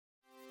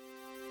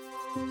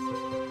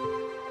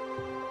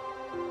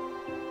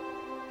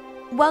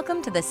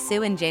Welcome to the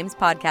Sue and James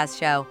podcast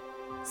show.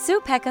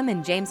 Sue Peckham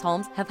and James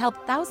Holmes have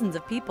helped thousands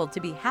of people to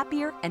be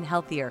happier and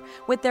healthier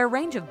with their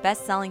range of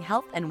best-selling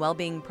health and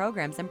well-being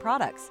programs and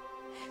products.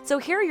 So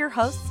here are your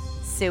hosts,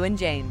 Sue and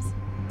James.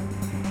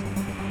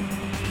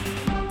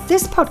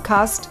 This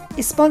podcast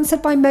is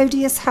sponsored by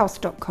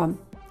ModiusHealth.com.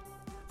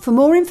 For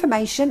more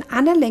information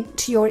and a link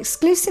to your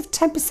exclusive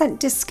 10%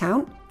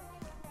 discount,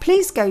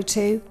 please go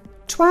to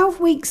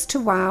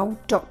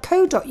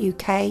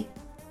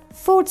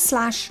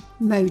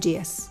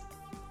 12weekstowow.co.uk/Modius.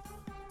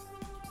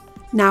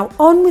 Now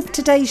on with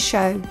today's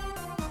show.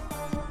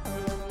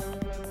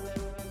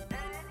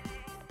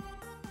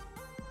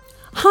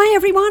 Hi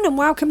everyone, and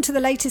welcome to the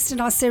latest in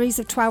our series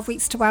of 12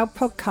 Weeks to Wow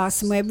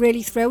podcasts, and we're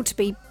really thrilled to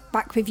be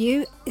back with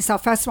you. It's our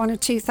first one of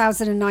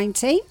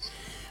 2019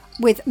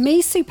 with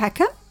me, Sue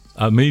Peckham.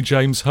 Me,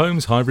 James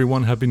Holmes. Hi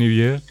everyone, Happy New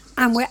Year.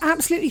 And we're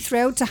absolutely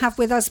thrilled to have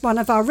with us one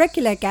of our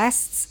regular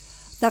guests,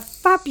 the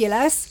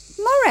fabulous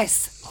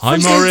Morris. Hi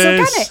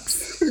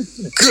Morris.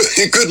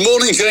 Good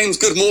morning, James.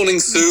 Good morning,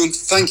 Sue.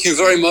 Thank you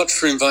very much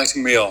for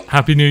inviting me on.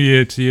 Happy New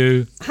Year to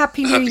you.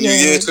 Happy New New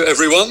Year to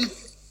everyone.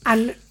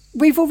 And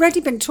we've already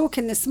been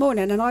talking this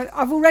morning, and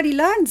I've already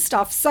learned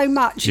stuff so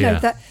much, you know,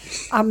 that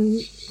I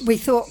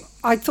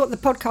thought the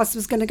podcast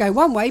was going to go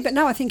one way, but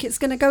now I think it's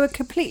going to go a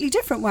completely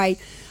different way.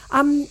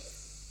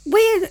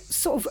 We're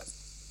sort of,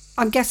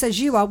 I guess as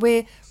you are,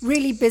 we're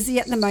really busy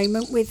at the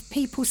moment with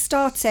people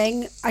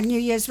starting a New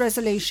Year's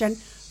resolution.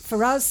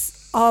 For us,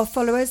 our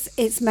followers,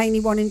 it's mainly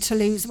wanting to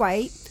lose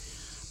weight.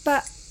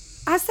 But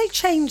as they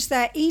change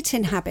their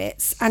eating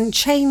habits and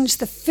change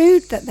the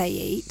food that they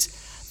eat,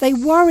 they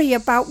worry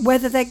about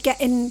whether they're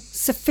getting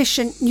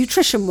sufficient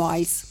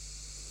nutrition-wise.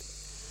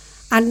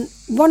 And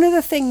one of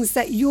the things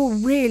that you're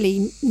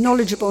really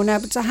knowledgeable and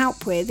able to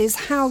help with is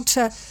how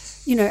to,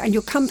 you know, and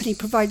your company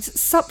provides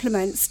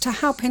supplements to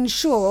help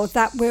ensure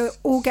that we're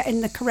all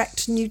getting the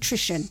correct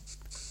nutrition.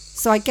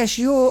 So I guess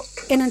you're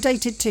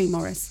inundated too,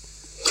 Morris.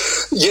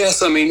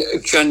 Yes, I mean,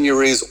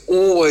 January is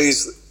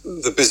always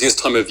the busiest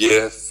time of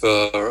year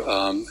for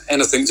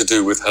anything to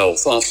do with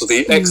health. After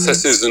the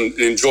excesses and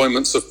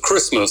enjoyments of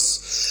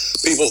Christmas,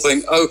 people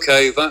think,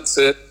 okay, that's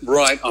it,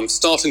 right, I'm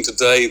starting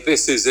today,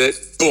 this is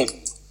it, boom.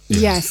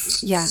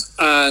 Yes, yeah.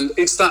 And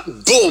it's that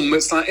boom,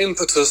 it's that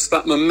impetus,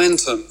 that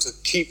momentum to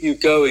keep you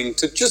going,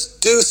 to just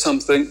do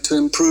something to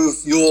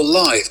improve your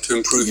life, to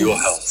improve your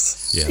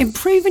health. Yeah.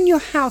 Improving your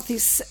health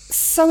is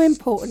so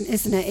important,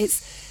 isn't it?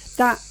 It's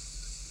that,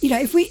 you know,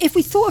 if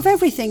we thought of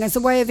everything as a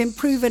way of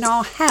improving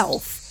our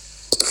health,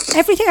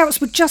 everything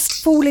else would just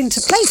fall into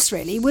place,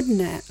 really,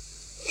 wouldn't it?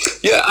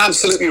 Yeah,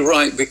 absolutely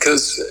right,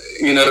 because,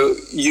 you know,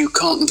 you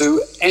can't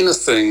do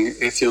anything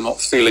if you're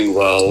not feeling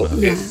well.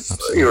 Yeah. If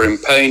you're in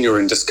pain, you're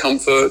in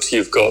discomfort,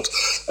 you've got,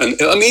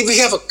 if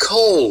you have a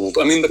cold,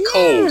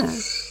 cold,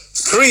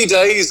 3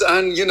 days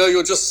and, you know,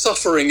 you're just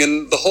suffering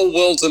and the whole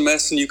world's a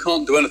mess and you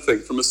can't do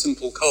anything from a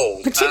simple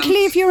cold.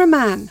 Particularly if you're a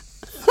man.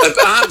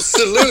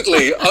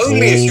 Absolutely,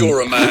 only if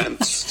you're a man.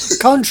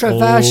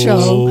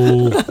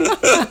 Controversial.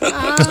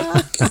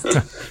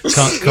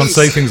 Can't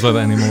say things like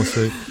that anymore,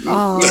 Sue.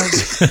 Well,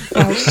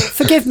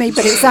 forgive me,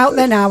 but it's out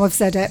there now. I've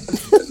said it.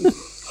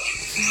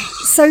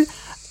 So,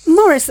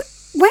 Morris,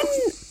 when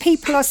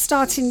people are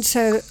starting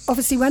to,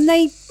 obviously, when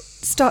they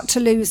start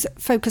to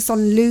focus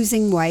on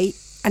losing weight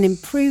and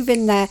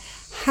improving their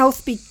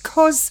health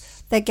because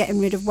they're getting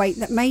rid of weight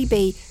that may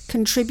be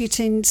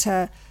contributing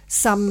to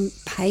some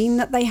pain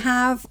that they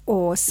have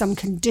or some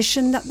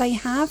condition that they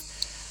have,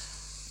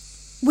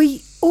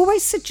 we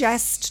always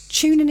suggest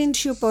tuning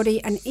into your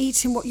body and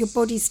eating what your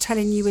body's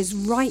telling you is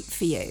right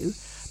for you.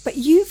 But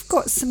you've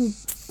got some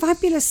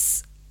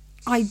fabulous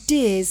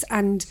ideas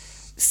and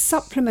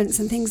supplements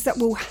and things that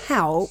will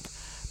help,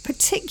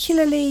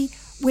 particularly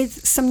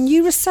with some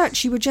new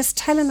research you were just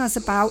telling us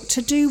about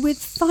to do with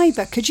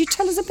fibre. Could you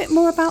tell us a bit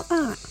more about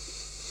that?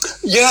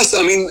 Yes,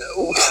 I mean,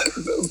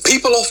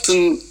 people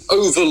often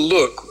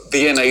overlook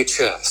the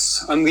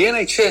NHS, and the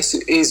NHS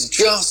is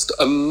just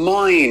a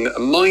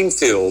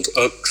minefield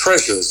of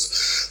treasures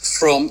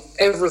from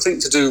everything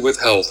to do with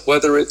health,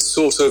 whether it's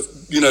sort of,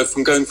 you know,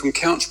 from going from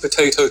couch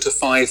potato to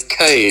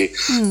 5K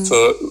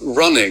for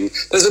running.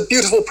 There's a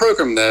beautiful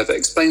program there that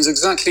explains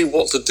exactly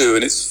what to do,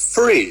 and it's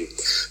free.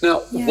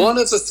 Now, one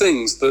of the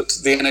things that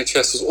the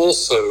NHS has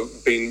also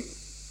been,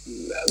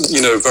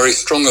 you know, very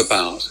strong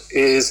about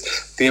is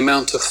the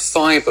amount of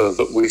fibre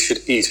that we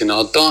should eat in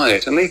our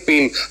diet. And they've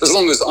been, as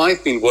long as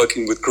I've been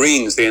working with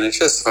Greens, the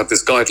NHS have had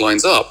this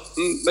guidelines up.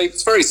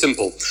 It's very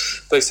simple.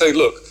 They say,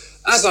 look,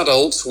 as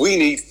adults, we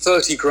need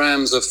 30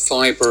 grams of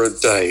fibre a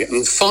day.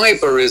 And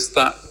fibre is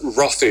that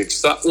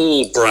roughage, that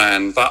all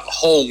bran, that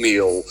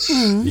wholemeal,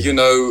 you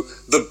know,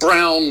 the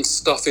brown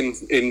stuff in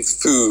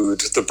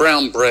food, the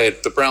brown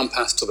bread, the brown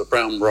pasta, the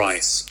brown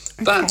rice.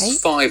 Okay. That's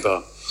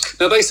fibre.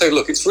 Now, they say,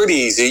 look, it's really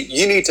easy.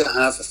 You need to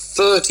have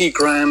 30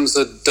 grams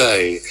a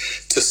day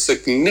to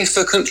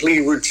significantly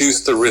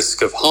reduce the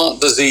risk of heart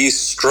disease,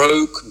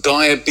 stroke,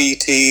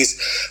 diabetes,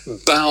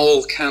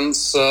 bowel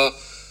cancer,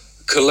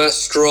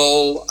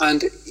 cholesterol,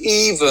 and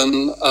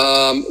even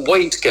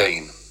weight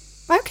gain.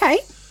 Okay.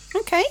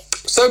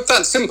 So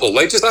that's simple.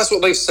 That's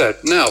what they've said.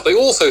 Now, they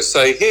also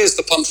say, here's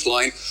the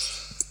punchline,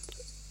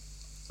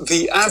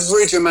 the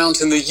average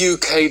amount in the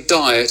UK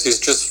diet is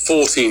just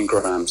 14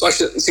 grams.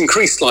 Actually, it's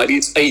increased slightly.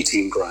 It's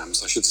 18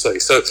 grams, I should say.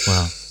 So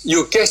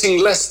you're getting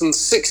less than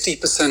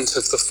 60%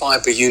 of the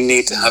fibre you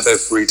need to have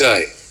every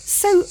day.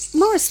 So,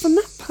 Maurice,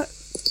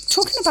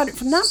 talking about it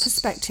from that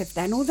perspective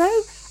then,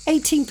 although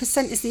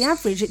 18% is the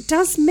average, it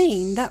does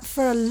mean that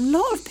for a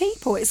lot of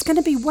people it's going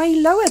to be way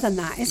lower than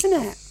that, isn't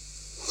it?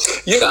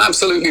 You're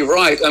absolutely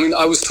right. I mean,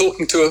 I was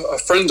talking to a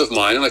friend of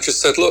mine and I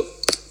just said, look,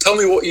 tell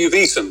me what you've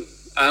eaten.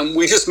 And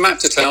we just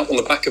mapped it out on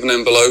the back of an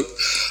envelope,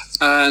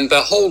 and the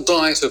whole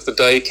diet of the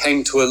day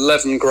came to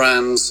 11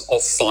 grams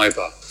of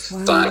fibre.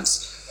 Wow.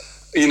 That's,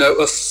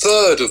 a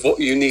third of what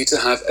you need to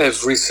have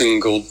every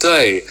single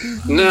day.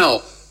 Mm-hmm.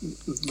 Now,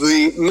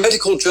 the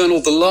medical journal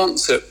The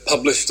Lancet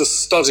published a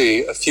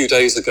study a few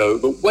days ago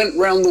that went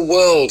round the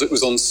world. It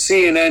was on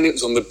CNN, it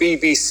was on the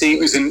BBC, it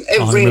was in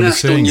every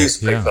national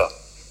newspaper.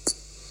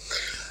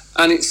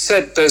 And it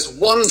said there's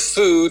one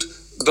food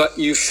that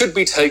you should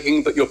be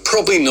taking, but you're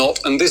probably not,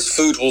 and this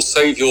food will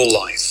save your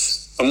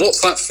life. And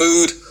what's that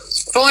food?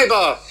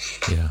 Fibre!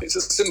 Yeah. It's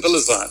as simple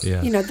as that.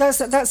 Yeah.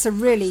 That's a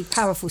really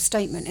powerful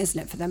statement,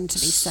 isn't it, for them to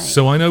be saying?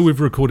 So I know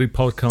we've recorded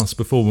podcasts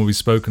before when we've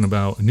spoken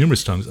about,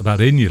 numerous times, about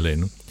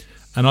inulin,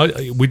 and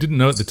we didn't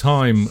know at the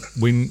time,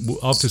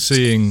 after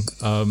seeing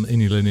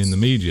inulin in the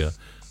media,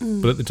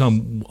 but at the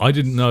time I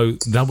didn't know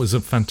that was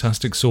a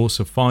fantastic source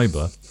of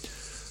fibre.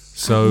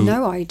 So I have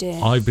no idea.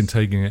 I've been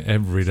taking it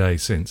every day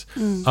since.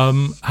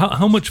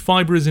 How much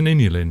fibre is in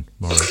inulin,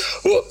 Maurice?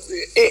 Well,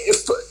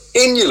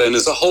 inulin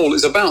as a whole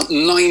is about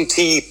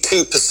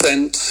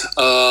 92%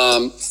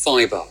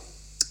 fibre.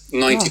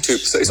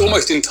 92%. It's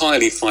almost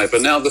entirely fibre.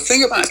 Now, the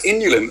thing about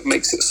inulin that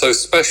makes it so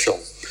special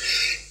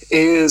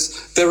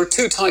is there are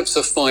two types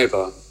of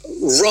fibre.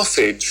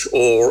 Roughage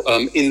or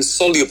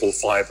insoluble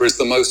fibre is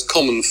the most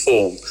common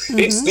form. Mm-hmm.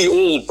 It's the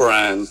all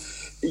bran.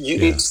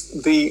 It's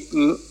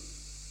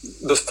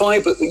the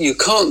fibre that you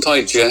can't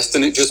digest,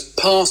 and it just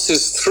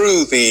passes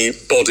through the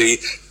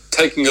body,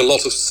 taking a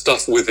lot of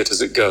stuff with it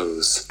as it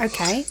goes.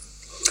 Okay.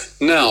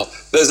 Now,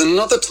 there's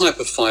another type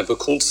of fibre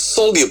called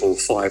soluble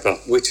fibre,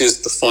 which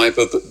is the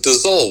fibre that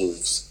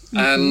dissolves.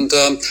 Mm-hmm. And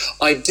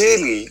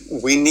ideally,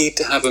 we need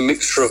to have a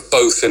mixture of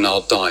both in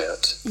our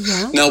diet.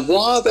 Yeah. Now,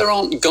 while there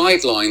aren't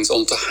guidelines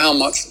onto how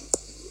much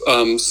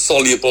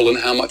soluble and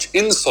how much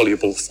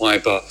insoluble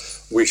fibre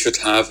we should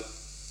have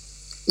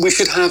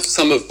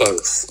some of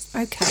both.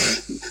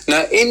 Okay.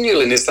 Now,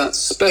 inulin is that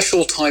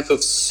special type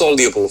of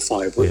soluble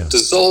fibre. Yeah. It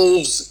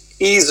dissolves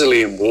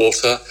easily in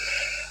water,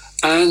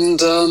 and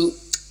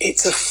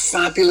it's a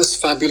fabulous,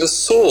 fabulous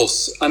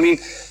source. I mean,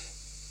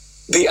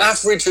 the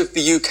average of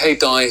the UK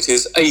diet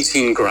is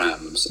 18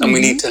 grams, and we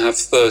need to have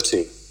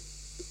 30.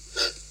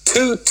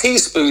 2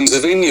 teaspoons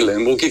of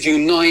inulin will give you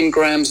 9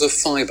 grams of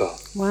fibre.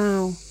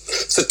 Wow.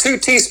 So 2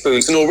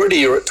 teaspoons, and already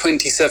you're at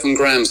 27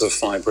 grams of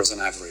fibre as an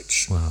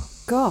average. Wow.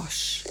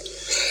 Gosh.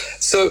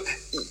 So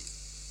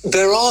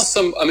there are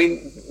some,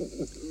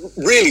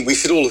 really we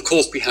should all, of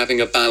course, be having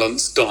a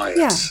balanced diet.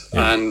 Yeah.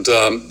 And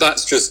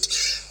that's just,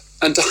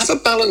 and to have a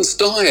balanced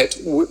diet,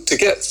 to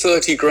get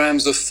 30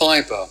 grams of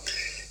fibre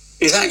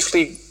is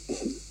actually,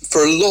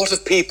 for a lot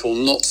of people,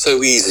 not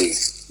so easy.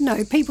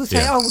 No, people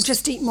say,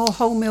 just eat more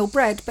wholemeal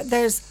bread, but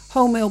there's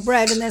wholemeal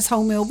bread and there's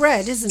wholemeal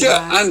bread, isn't there?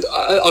 Yeah, and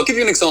I'll give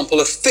you an example,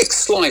 a thick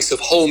slice of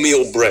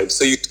wholemeal bread.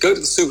 So you go to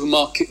the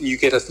supermarket and you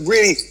get a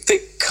really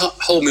thick cut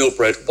wholemeal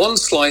bread. 1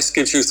 slice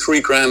gives you 3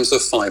 grams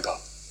of fibre.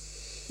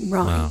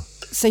 Right. Wow.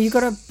 So you've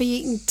got to be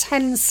eating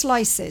 10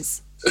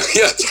 slices.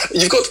 Yeah,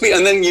 you've got to be,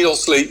 and then you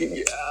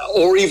obviously,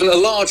 or even a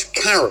large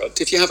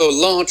carrot. If you have a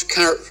large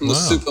carrot from the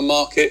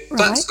supermarket,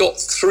 that's got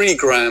 3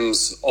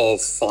 grams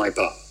of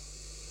fibre.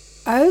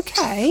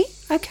 Okay.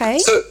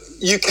 So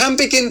you can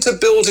begin to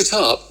build it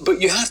up,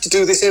 but you have to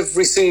do this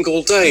every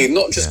single day,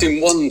 not just in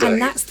one day.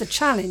 And that's the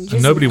challenge,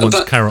 and nobody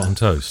wants carrot on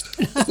toast.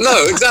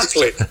 No,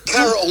 exactly.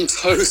 Carrot on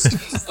toast.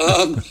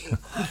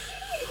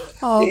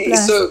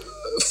 Bless. So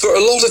for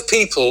a lot of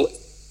people,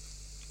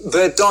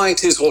 their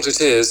diet is what it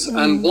is,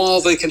 and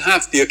while they can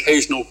have the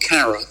occasional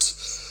carrot,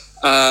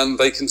 and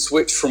they can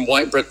switch from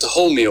white bread to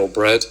wholemeal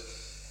bread,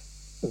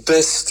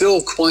 there's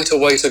still quite a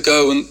way to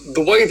go, and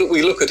the way that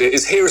we look at it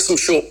is here are some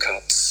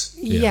shortcuts.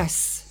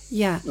 Yes,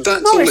 yeah.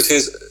 That's Maurice, all it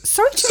is.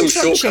 Sorry to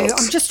interrupt you.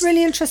 I'm just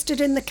really interested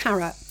in the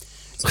carrot.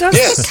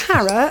 Does the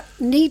carrot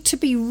need to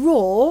be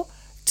raw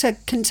to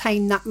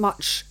contain that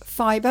much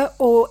fibre,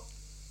 or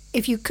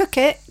if you cook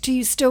it, do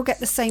you still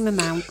get the same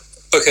amount?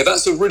 Okay,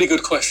 that's a really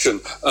good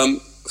question.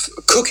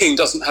 Cooking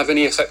doesn't have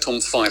any effect on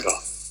fibre.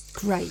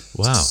 Great.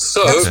 Wow.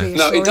 So,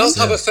 now it does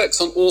have effects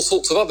on all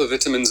sorts of other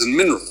vitamins and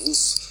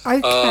minerals.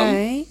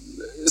 Okay.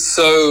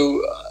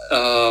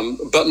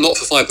 But not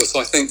for fibre. So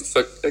I think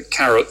for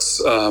carrots,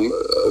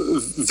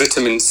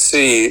 vitamin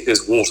C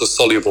is water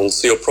soluble,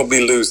 so you'll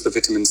probably lose the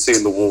vitamin C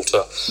in the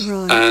water.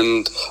 Right.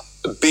 And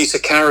beta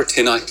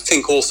carotene, I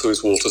think, also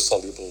is water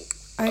soluble.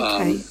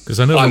 Okay. Because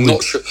I know I'm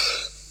not sure.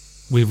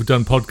 We've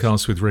done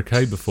podcasts with Rick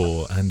Hay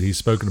before, and he's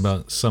spoken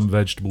about some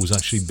vegetables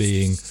actually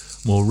being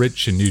more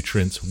rich in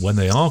nutrients when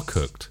they are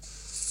cooked.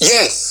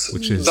 Yes,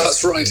 which is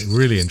that's right.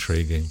 Really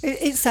intriguing.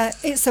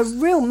 It's a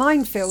real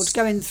minefield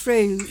going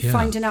through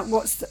finding out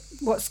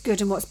what's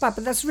good and what's bad.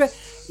 But that's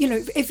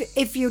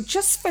if you're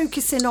just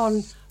focusing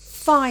on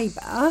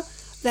fibre,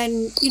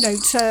 then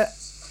to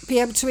be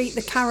able to eat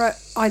the carrot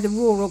either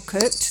raw or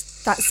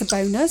cooked, that's a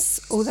bonus.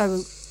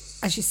 Although,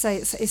 as you say,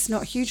 it's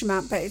not a huge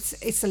amount, but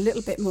it's a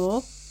little bit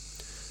more.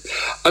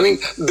 I mean,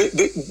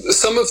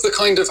 some of the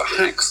kind of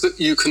hacks that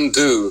you can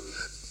do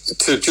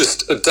to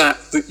just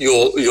adapt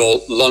your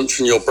lunch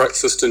and your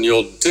breakfast and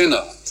your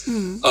dinner.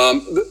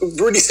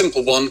 Really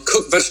simple one,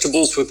 cook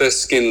vegetables with their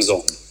skins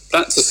on.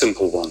 That's a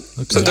simple one.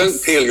 Okay. So don't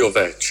peel your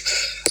veg.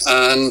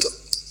 And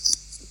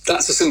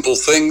that's a simple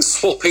thing.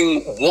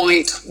 Swapping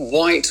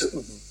white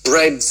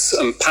breads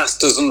and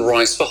pastas and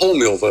rice for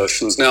wholemeal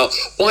versions. Now,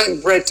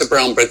 white bread to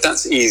brown bread,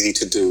 that's easy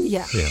to do.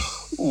 Yeah.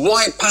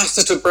 White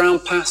pasta to brown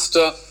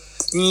pasta,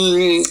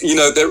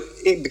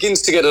 it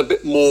begins to get a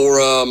bit more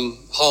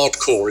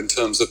hardcore in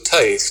terms of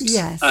taste.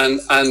 Yes.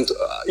 And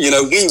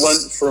we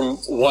went from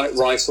white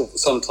rice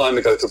some time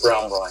ago to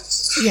brown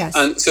rice. Yes.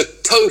 And it's a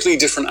totally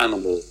different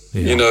animal.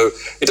 Yeah.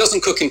 It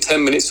doesn't cook in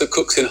 10 minutes, it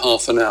cooks in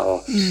half an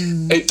hour.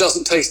 It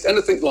doesn't taste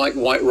anything like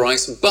white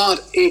rice,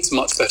 but it's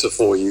much better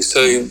for you.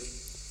 So, and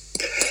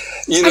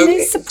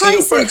it's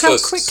surprising how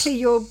quickly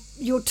your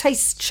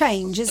tastes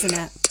change, isn't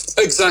it?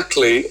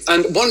 Exactly.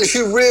 And once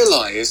you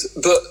realise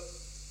that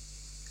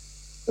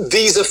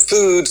these are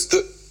foods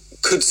that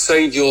could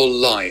save your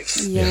life.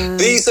 Yeah.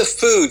 These are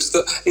foods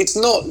that, it's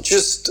not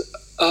just,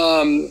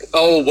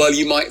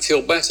 you might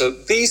feel better.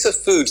 These are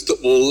foods that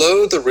will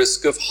lower the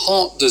risk of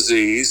heart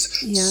disease,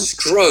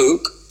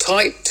 stroke,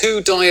 type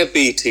 2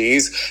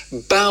 diabetes,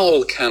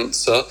 bowel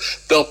cancer.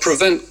 They'll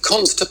prevent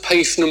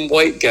constipation and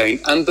weight gain,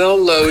 and they'll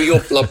lower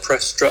your blood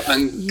pressure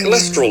and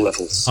cholesterol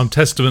levels. I'm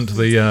testament to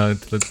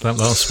that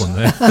last one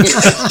there.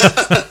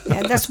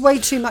 That's way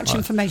too much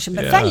information,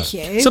 but thank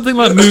you. Something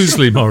like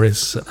muesli,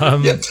 Maurice. So,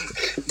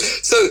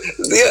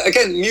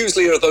 again,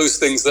 muesli are those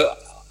things that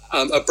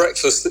a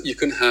breakfast that you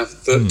can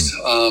have that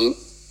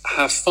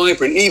have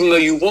fibre in, even though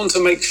you want to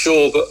make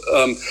sure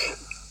that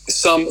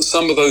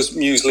some of those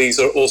mueslis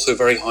are also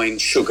very high in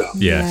sugar.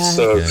 Yes.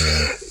 So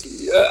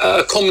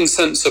a common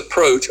sense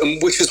approach, and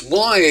which is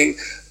why,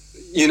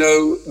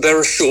 there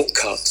are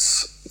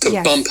shortcuts to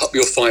bump up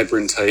your fibre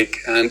intake.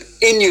 And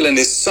inulin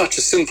is such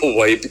a simple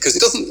way because it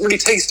doesn't really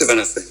taste of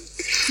anything.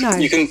 No.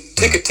 You can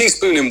take a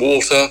teaspoon in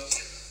water,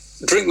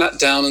 drink that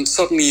down, and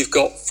suddenly you've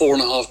got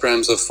 4.5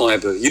 grams of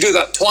fibre. You do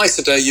that twice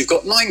a day, you've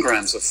got 9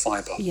 grams of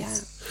fibre.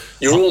 Yeah.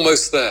 You're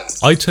almost there.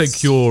 I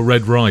take your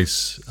red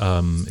rice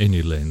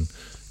inulin.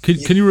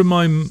 Can you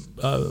remind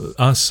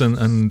us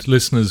and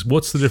listeners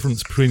what's the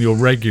difference between your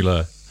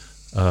regular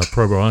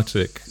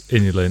probiotic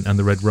inulin and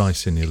the red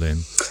rice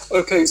inulin?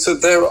 Okay, so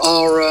there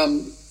are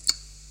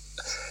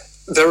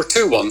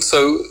two ones.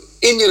 So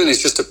inulin is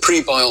just a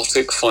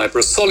prebiotic fibre,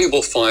 a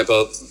soluble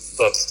fibre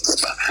that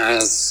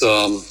has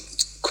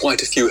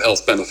quite a few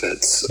health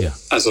benefits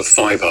as a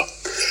fibre.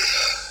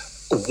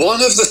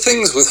 One of the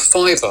things with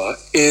fibre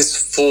is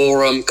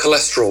for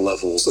cholesterol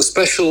levels,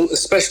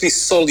 especially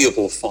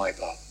soluble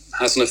fibre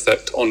has an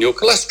effect on your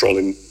cholesterol,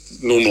 in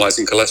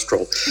normalising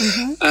cholesterol.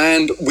 Mm-hmm.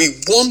 And we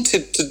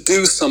wanted to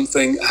do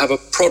something, have a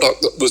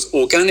product that was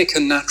organic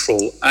and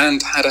natural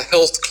and had a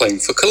health claim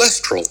for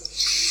cholesterol.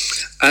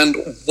 And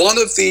one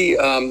of the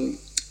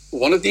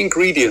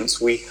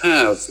ingredients we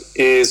have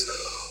is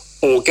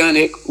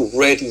organic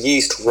red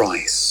yeast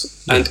rice.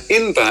 And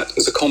in that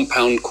is a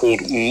compound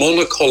called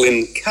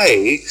monocolin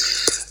K,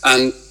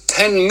 and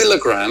 10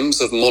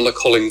 milligrams of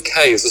monocolin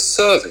K as a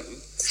serving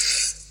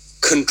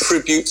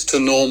contributes to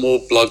normal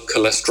blood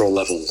cholesterol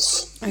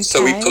levels. Okay.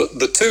 So we put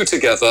the two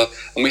together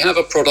and we have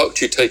a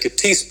product. You take a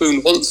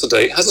teaspoon once a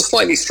day. It has a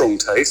slightly strong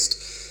taste,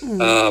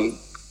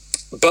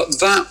 but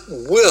that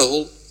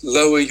will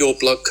lower your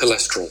blood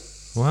cholesterol.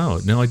 Wow.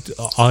 Now,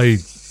 I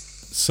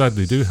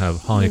sadly do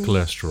have high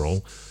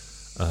cholesterol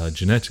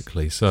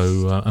genetically,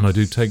 so and I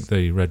do take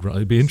the red rice.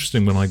 It'd be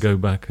interesting when I go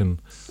back and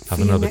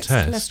have another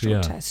test.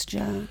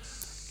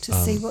 To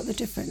see what the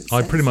difference is.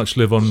 I pretty much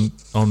live on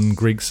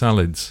Greek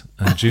salads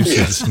and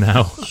juices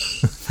now.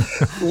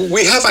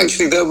 We have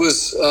actually, there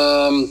was,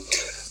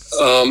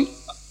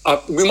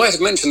 we might have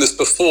mentioned this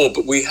before,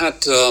 but we had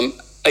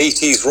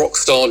 80s rock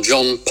star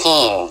John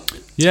Parr,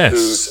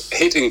 whose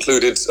hit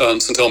included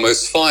St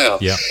Elmo's Fire.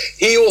 Yeah.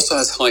 He also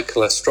has high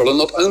cholesterol, and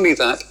not only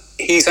that,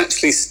 he's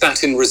actually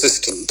statin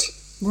resistant.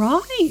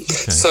 Right.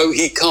 Okay. So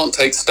he can't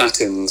take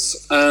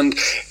statins. And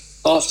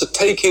after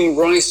taking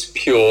Rice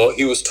Pure,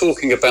 he was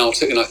talking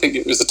about it in, I think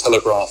it was the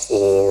Telegraph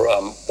or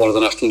one of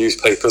the national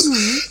newspapers.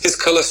 Mm-hmm. His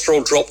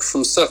cholesterol dropped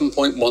from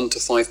 7.1 to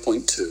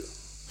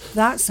 5.2.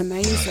 That's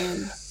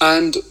amazing.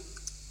 And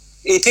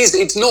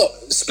it's not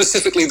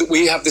specifically that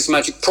we have this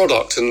magic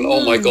product and, oh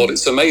my God,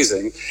 it's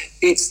amazing.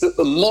 It's that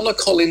the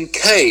monocolin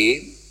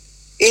K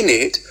in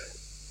it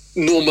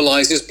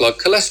normalizes blood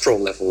cholesterol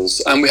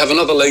levels. And we have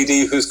another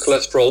lady whose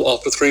cholesterol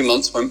after 3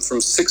 months went from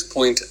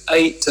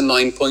 6.8 to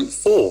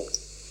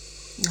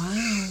 9.4.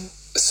 Wow.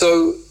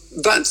 So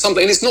that's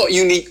something, and it's not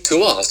unique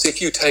to us.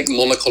 If you take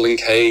monocolin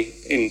K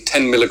in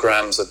 10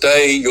 milligrams a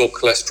day, your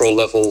cholesterol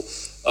level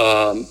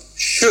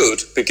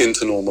should begin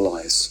to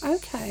normalize.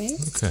 Okay.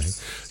 Okay.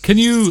 Can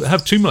you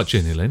have too much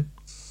inulin?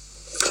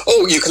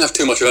 Oh, you can have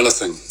too much of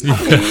anything.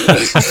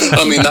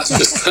 I mean, that's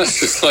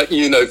just like,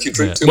 you know, if you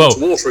drink too much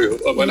water,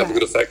 it won't have a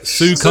good effect.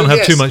 Sue can't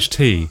have too much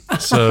tea.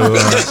 So,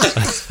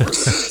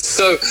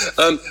 so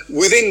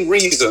within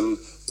reason,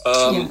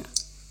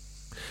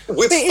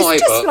 with but it's fibre,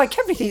 just like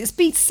everything. It's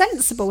be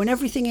sensible and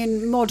everything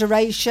in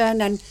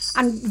moderation and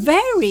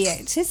vary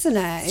it, isn't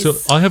it? So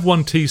I have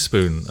 1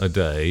 teaspoon a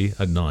day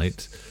at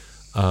night,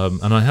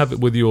 and I have it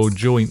with your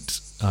joint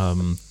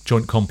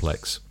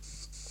complex,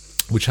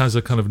 which has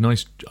a kind of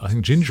nice, I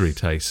think, gingery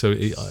taste. So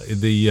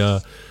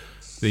the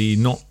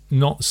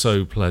not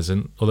so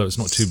pleasant, although it's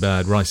not too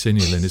bad, rice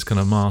inulin is kind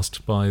of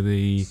masked by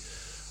the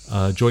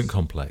joint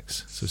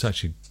complex. So it's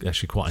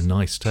actually quite a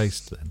nice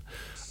taste then.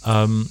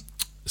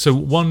 So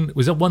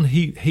was that one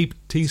heap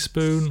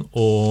teaspoon,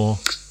 or?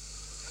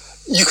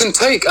 You can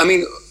take, I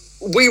mean,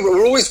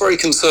 we're always very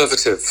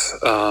conservative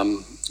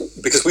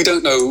because we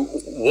don't know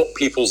what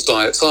people's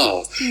diets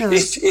are. No.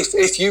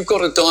 If you've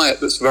got a diet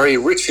that's very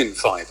rich in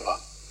fibre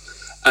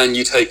and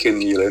you take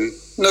inulin,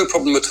 no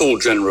problem at all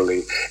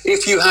generally.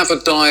 If you have a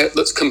diet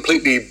that's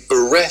completely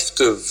bereft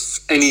of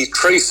any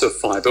trace of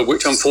fibre,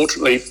 which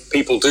unfortunately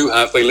people do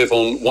have, they live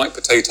on white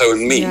potato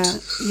and meat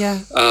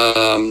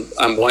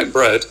and white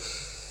bread,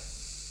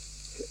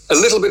 a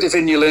little bit of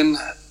inulin,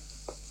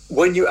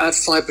 when you add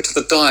fibre to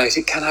the diet,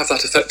 it can have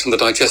that effect on the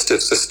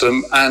digestive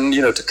system. And,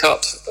 you know, to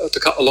cut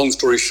a long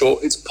story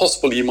short, it's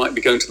possible you might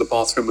be going to the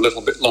bathroom a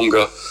little bit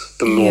longer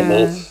than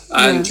normal,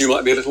 and you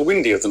might be a little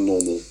windier than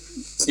normal.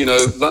 You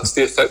know, that's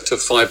the effect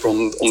of fibre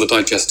on the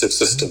digestive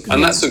system,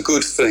 and that's a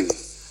good thing.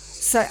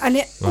 So,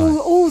 and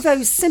all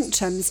those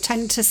symptoms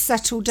tend to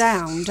settle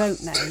down, don't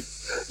they?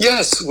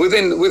 Yes,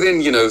 within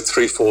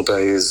 3-4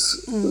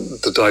 days,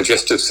 the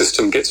digestive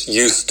system gets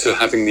used to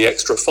having the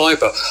extra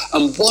fibre.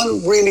 And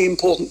one really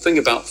important thing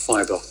about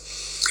fibre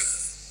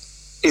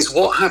is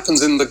what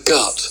happens in the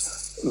gut.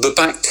 The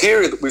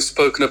bacteria that we've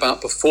spoken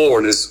about before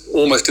and is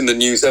almost in the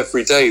news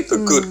every day, the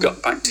good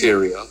gut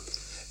bacteria,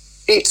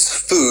 its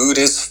food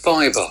is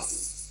fibre.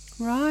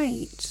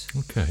 Right.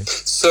 Okay.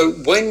 So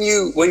when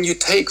you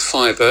take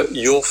fibre,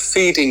 you're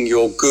feeding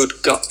your good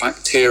gut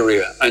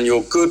bacteria, and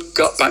your good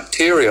gut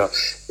bacteria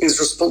is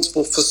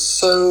responsible for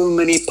so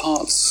many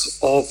parts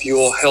of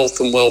your health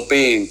and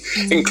well-being,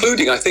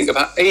 including, I think,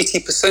 about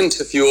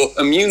 80% of your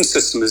immune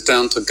system is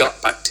down to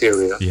gut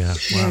bacteria. Yeah,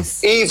 wow.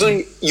 Yes.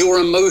 Even your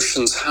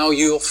emotions, how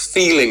you're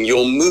feeling,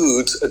 your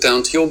moods are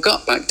down to your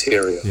gut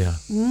bacteria. Yeah.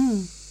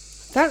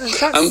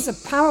 That's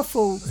a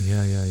powerful...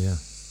 Yeah.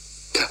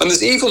 And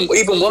there's even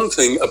one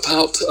thing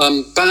about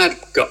bad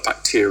gut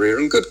bacteria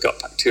and good gut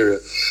bacteria.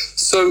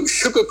 So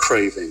sugar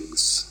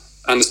cravings,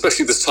 and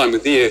especially this time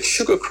of the year,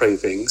 sugar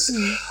cravings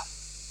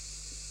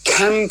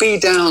can be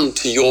down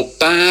to your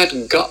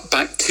bad gut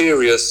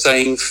bacteria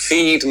saying,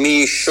 "Feed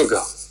me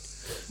sugar."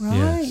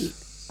 Right.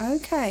 Yes.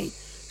 Okay.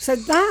 So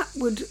that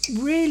would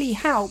really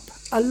help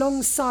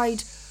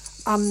alongside,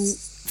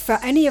 for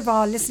any of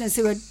our listeners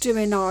who are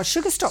doing our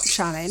Sugar Stop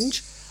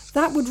Challenge,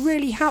 that would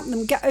really help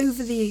them get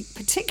over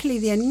particularly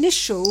the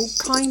initial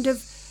kind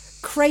of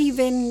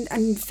craving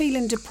and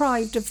feeling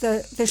deprived of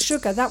the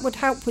sugar. That would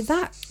help with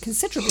that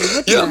considerably,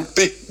 wouldn't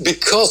it?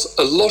 Because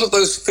a lot of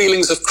those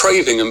feelings of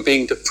craving and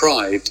being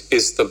deprived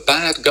is the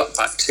bad gut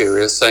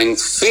bacteria saying,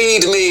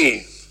 "Feed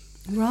me."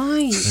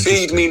 Right.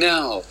 Feed me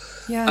now.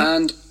 Yeah.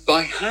 And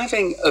by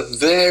having a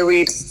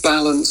varied,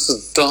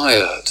 balanced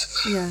diet,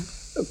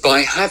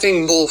 by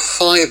having more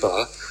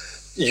fibre,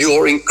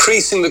 you're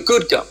increasing the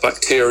good gut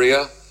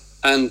bacteria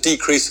and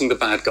decreasing the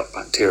bad gut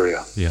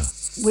bacteria. Yeah.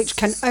 Which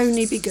can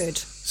only be good.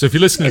 So if you're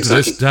listening to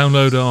this,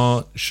 download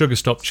our Sugar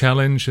Stop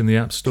Challenge in the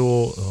App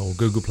Store or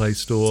Google Play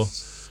Store,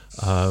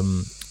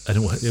 and it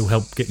will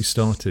help get you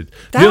started.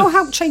 That will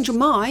help change your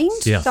mind.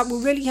 Yeah. That will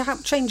really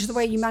help change the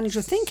way you manage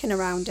your thinking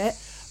around it.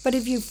 But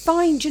if you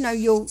find,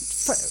 you're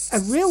a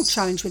real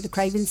challenge with the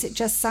cravings, it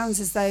just sounds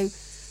as though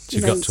it's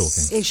your gut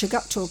talking. It's your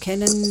gut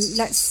talking, and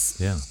let's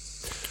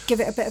give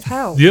it a bit of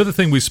help. The other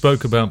thing we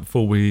spoke about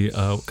before we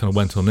kind of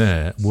went on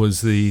air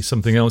was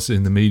something else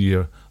in the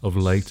media of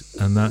late,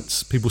 and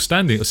that's people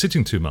standing or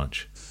sitting too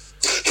much.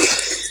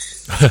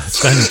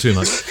 Standing too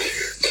much.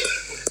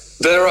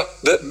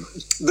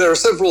 There are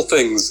several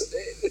things.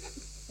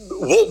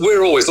 What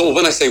we're always, or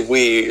when I say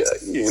we, at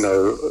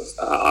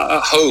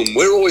home,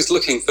 we're always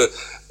looking for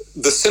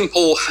the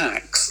simple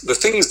hacks, the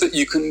things that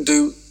you can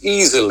do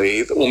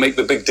easily that will make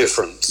the big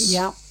difference.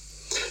 Yeah.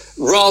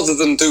 Rather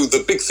than do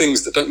the big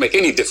things that don't make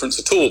any difference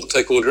at all, that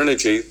take all your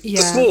energy, the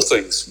small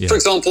things. Yeah. For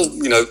example,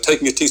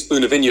 taking a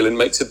teaspoon of inulin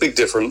makes a big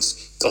difference.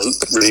 Doesn't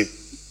really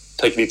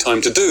take any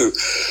time to do.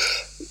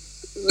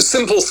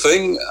 Simple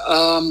thing,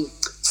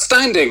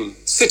 Standing,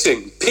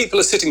 sitting. People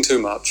are sitting too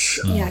much.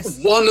 Yes.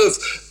 One of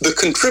the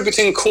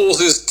contributing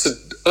causes to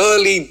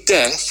early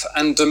death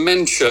and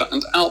dementia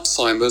and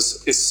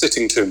Alzheimer's is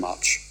sitting too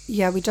much.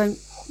 Yeah, we don't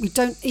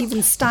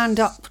even stand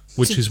up.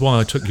 Which is why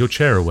I took your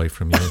chair away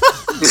from you.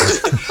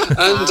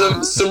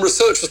 And some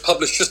research was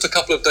published just a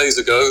couple of days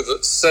ago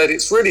that said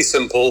it's really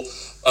simple.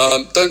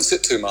 Don't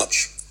sit too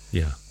much.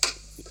 Yeah.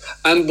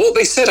 And what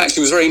they said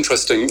actually was very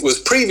interesting. Was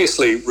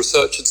previously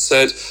research had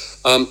said,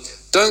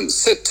 don't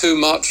sit too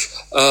much.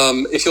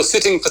 If you're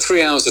sitting for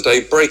 3 hours a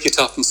day, break it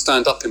up and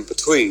stand up in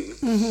between.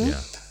 Mm-hmm.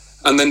 Yeah.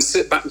 And then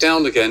sit back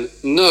down again.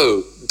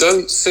 No,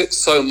 don't sit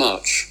so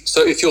much.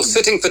 So if you're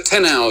sitting for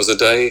 10 hours a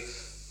day,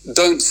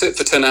 don't sit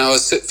for 10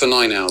 hours, sit for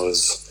 9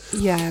 hours.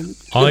 Yeah.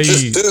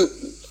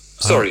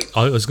 Sorry.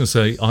 I was going to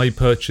say, I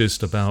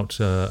purchased about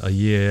a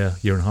year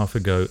and a half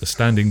ago a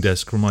standing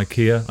desk from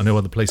IKEA. I know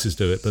other places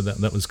do it, but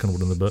that was kind of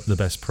one of the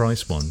best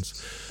price ones.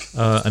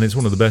 And it's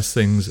one of the best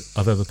things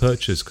I've ever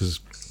purchased because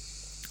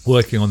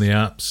working on the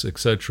apps,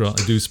 etc.,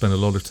 I do spend a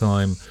lot of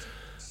time.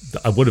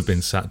 I would have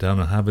been sat down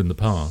and have in the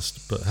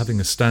past, but having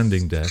a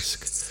standing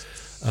desk,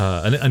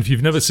 and if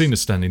you've never seen a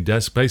standing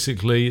desk,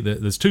 basically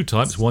there's two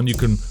types. One you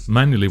can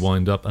manually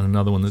wind up, and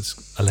another one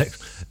that's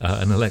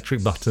an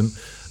electric button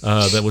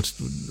that would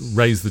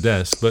raise the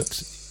desk,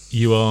 but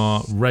you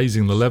are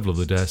raising the level of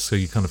the desk, so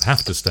you kind of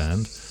have to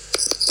stand.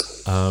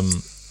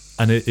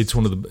 And it's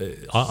one of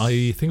the.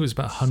 I think it was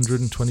about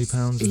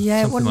 £120.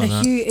 Yeah, it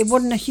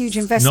wasn't a huge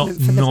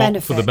investment for the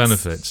benefits. Not for the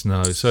benefits,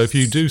 no. So if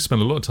you do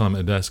spend a lot of time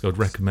at a desk, I'd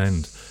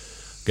recommend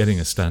getting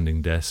a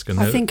standing desk.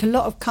 And I think a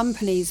lot of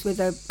companies with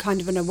a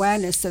kind of an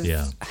awareness of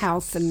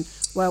health and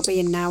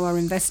well-being now are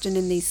investing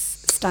in these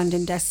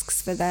standing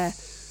desks for their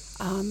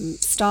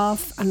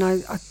staff, and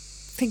I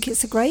think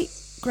it's a great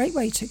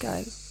way to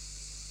go.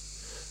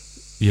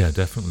 Yeah,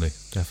 definitely.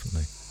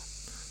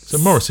 So,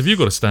 Maurice, have you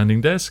got a standing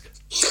desk?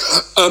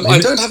 I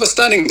don't have a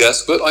standing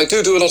desk, but I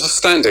do a lot of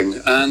standing.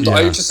 And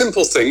I do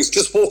simple things.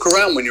 Just walk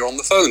around when you're on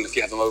the phone if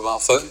you have a mobile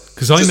phone.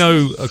 Because I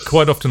know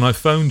quite often I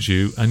phoned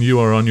you and you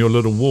are on your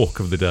little walk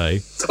of the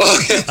day,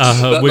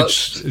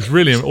 which has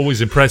really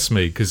always impressed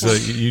me because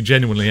you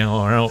genuinely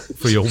are out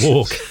for your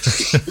walk.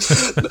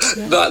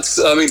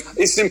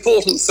 It's an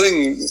important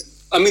thing.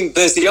 I mean,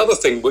 there's the other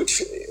thing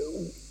which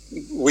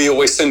we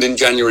always send in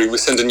January. We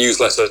send a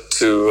newsletter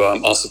to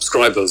our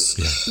subscribers.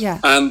 Yeah.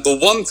 And the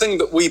one thing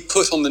that we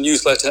put on the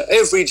newsletter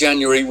every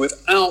January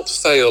without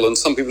fail, and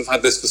some people have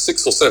had this for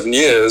 6 or 7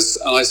 years,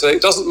 and I say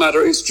it doesn't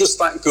matter, it's just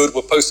that good,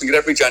 we're posting it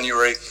every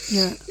January,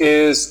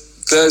 is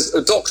there's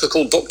a doctor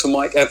called Dr.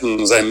 Mike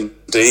Evans,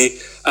 MD,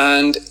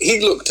 and he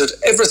looked at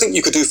everything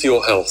you could do for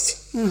your health.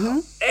 Mm-hmm.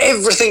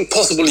 Everything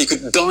possible you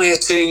could,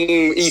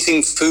 dieting,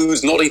 eating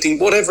foods, not eating,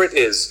 whatever it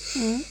is,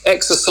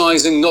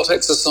 exercising, not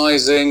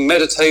exercising,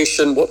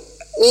 meditation,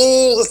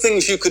 all the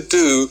things you could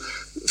do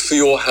for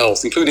your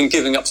health, including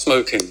giving up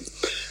smoking.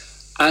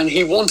 And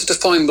he wanted to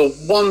find the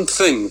one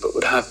thing that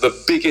would have the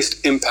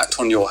biggest impact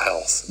on your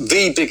health,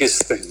 the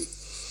biggest thing.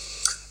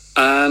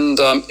 And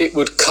it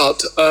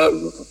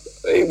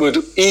would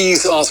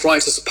ease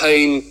arthritis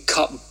pain,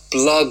 cut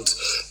blood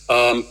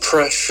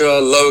pressure,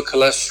 lower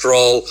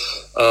cholesterol,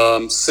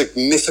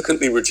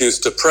 significantly reduce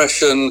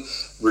depression,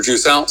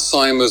 reduce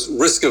Alzheimer's,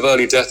 risk of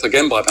early death,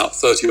 again, by about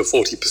 30 or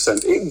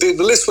 40%.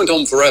 The list went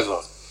on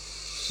forever.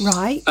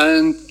 Right.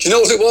 And do you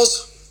know what it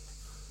was?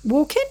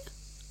 Walking?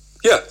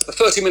 Yeah, a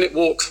 30-minute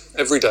walk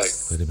every day.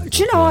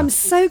 Do you know, I'm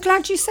so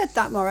glad you said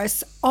that,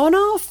 Maurice. On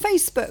our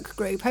Facebook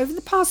group, over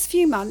the past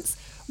few months,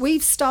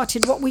 we've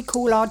started what we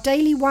call our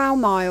Daily Wow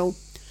Mile.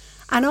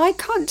 And I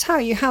can't tell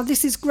you how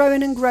this is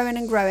growing and growing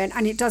and growing.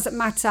 And it doesn't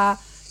matter,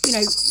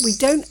 we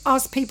don't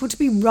ask people to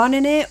be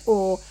running it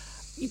or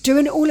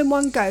doing it all in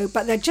one go,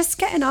 but they're just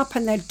getting up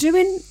and they're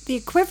doing the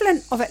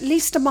equivalent of at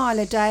least a mile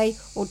a day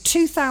or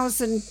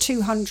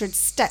 2,200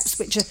 steps,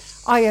 which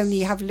I only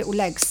have little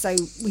legs, so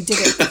we did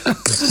it.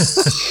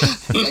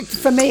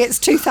 For me, it's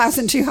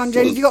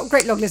 2,200. If you've got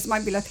great long legs, it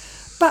might be less.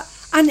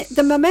 And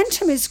the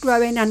momentum is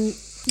growing, and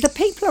the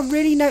people are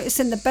really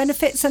noticing the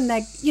benefits, and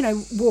they're,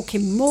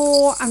 walking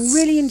more and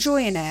really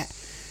enjoying it.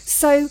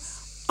 So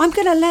I'm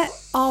going to let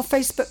our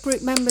Facebook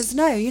group members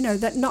know,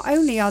 that not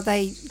only are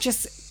they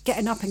just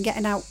getting up and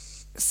getting out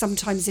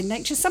sometimes in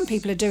nature, some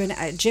people are doing it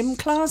at a gym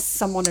class,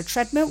 some on a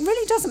treadmill. It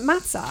really doesn't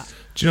matter.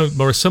 Do you know,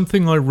 Maurice,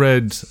 something I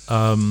read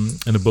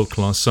in a book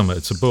last summer?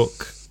 It's a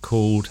book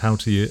called How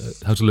to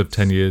Live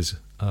 10 Years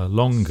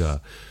Longer.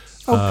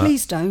 Oh,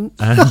 please don't.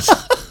 And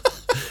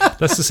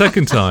that's the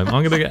second time.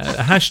 I'm going to get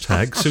a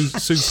hashtag,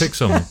 Sue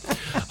picks on me.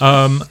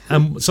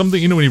 And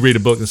something, when you read a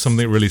book, there's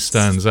something that really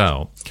stands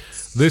out.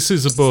 This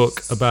is a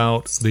book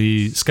about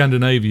the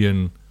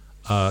Scandinavian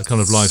kind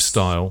of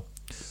lifestyle.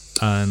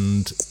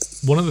 And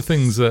one of the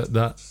things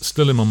that's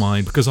still in my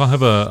mind, because I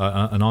have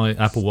an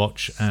Apple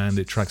Watch and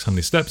it tracks how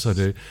many steps I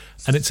do,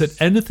 and it said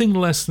anything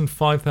less than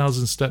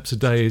 5,000 steps a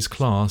day is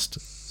classed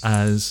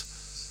as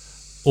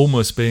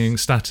almost being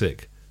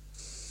static.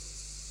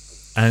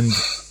 And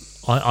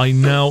I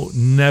now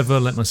never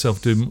let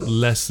myself do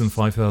less than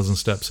 5,000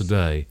 steps a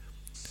day.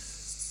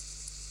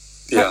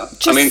 Yeah.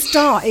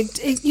 Start.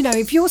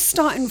 If you're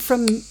starting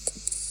from,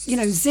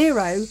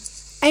 zero,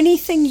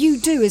 anything you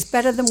do is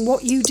better than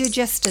what you did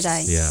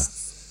yesterday. Yeah.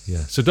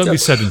 So don't be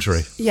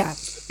sedentary. Yeah.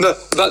 No,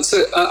 that's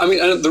it.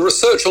 And the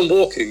research on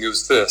walking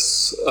is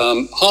this.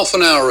 Half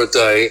an hour a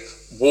day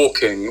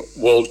walking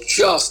will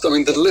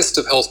the list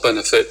of health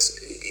benefits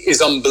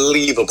is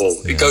unbelievable.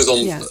 Yeah. It goes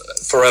on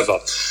forever.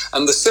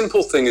 And the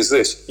simple thing is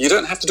this. You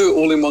don't have to do it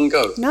all in one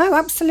go. No,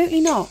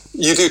 absolutely not.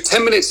 You do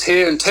 10 minutes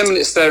here and 10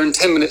 minutes there and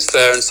 10 minutes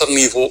there, and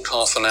suddenly you've walked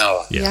half an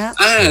hour. Yeah.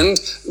 And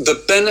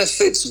the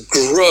benefits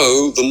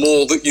grow the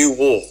more that you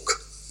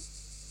walk.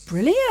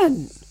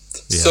 Brilliant.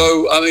 Yeah.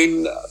 So,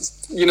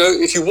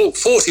 if you walk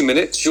 40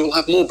 minutes, you'll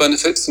have more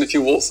benefits than if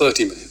you walk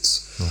 30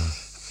 minutes.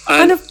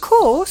 Right. And of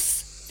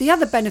course, the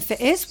other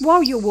benefit is,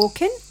 while you're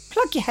walking,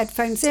 plug your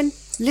headphones in,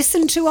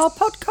 listen to our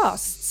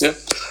podcasts. Yeah.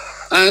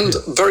 And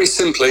very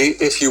simply,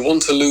 if you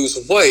want to lose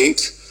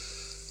weight,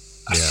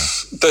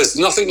 there's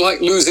nothing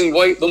like losing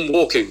weight than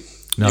walking.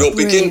 No. You'll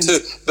begin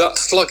that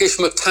sluggish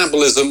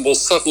metabolism will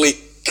suddenly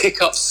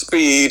kick up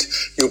speed.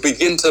 You'll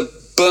begin to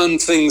burn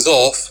things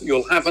off.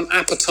 You'll have an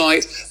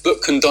appetite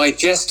that can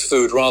digest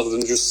food rather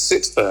than just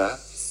sit there.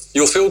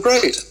 You'll feel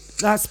great.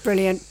 That's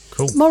brilliant.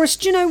 Cool. Morris,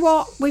 do you know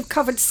what? We've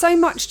covered so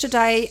much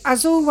today.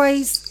 As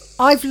always,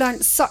 I've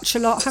learnt such a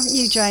lot, haven't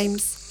you,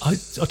 James?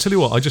 I'll tell you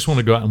what, I just want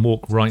to go out and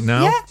walk right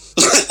now. Yeah.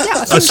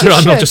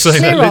 I'm not just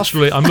saying that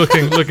literally. I'm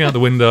looking out the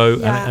window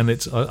Yeah. and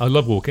it's. I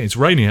love walking. It's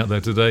raining out there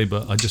today,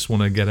 but I just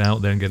want to get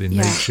out there and get in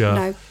nature.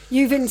 No.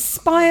 You've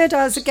inspired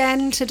us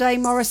again today,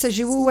 Morris, as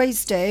you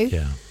always do.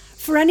 Yeah.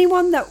 For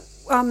anyone that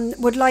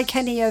would like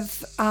any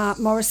of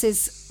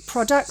Morris's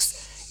products,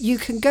 you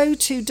can go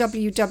to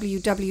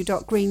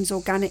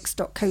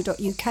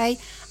www.greensorganics.co.uk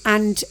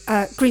and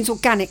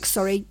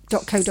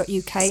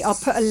greensorganics.co.uk. I'll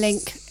put a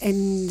link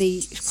in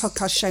the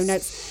podcast show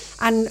notes.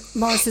 And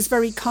Morris has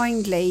very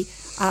kindly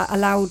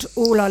allowed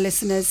all our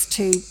listeners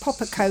to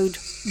pop a code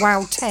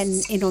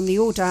WOW10 in on the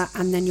order,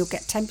 and then you'll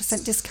get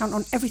 10% discount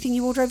on everything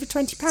you order over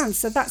 £20.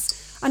 So that's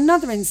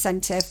another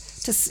incentive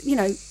to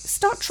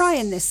start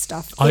trying this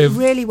stuff. It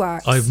really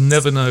works. I've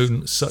never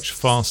known such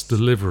fast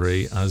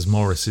delivery as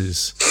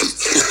Morris's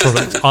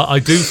product. I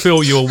do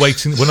feel you're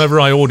waiting.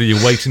 Whenever I order,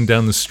 you're waiting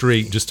down the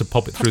street just to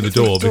pop it through the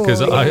door,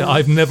 because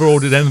I've never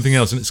ordered anything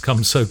else and it's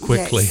come so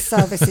quickly. Yes,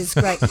 service is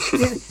great.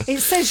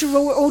 It says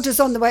your order's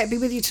on the way. It'll be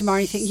with you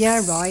tomorrow. You think,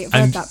 yeah, right. I've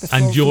heard that before.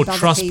 And your from other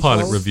Trustpilot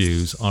people.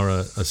 reviews are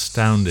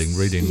astounding.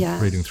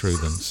 Reading through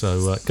them.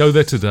 So go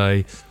there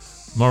today.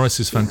 Morris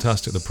is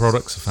fantastic. The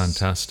products are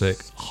fantastic.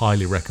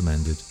 Highly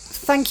recommended.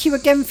 Thank you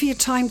again for your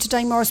time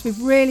today, Morris.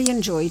 We've really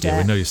enjoyed it. Yeah,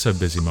 we know you're so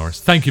busy,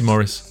 Morris. Thank you,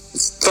 Morris.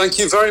 Thank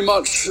you very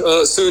much,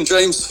 Sue and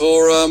James,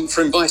 for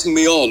inviting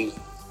me on.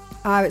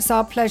 It's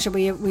our pleasure.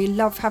 We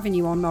love having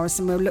you on, Morris,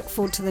 and we'll look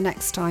forward to the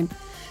next time.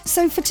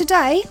 So for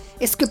today,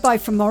 it's goodbye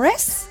from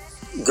Morris.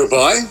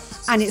 Goodbye.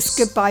 And it's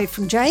goodbye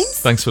from James.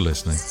 Thanks for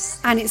listening.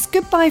 And it's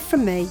goodbye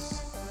from me.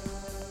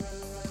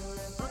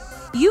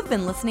 You've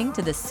been listening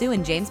to the Sue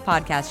and James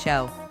Podcast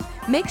Show.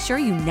 Make sure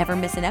you never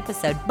miss an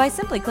episode by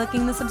simply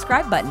clicking the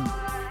subscribe button.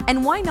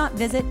 And why not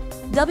visit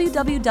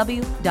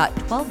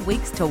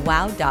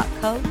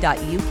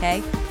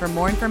www.12weekstowow.co.uk for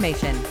more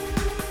information.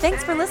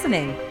 Thanks for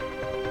listening.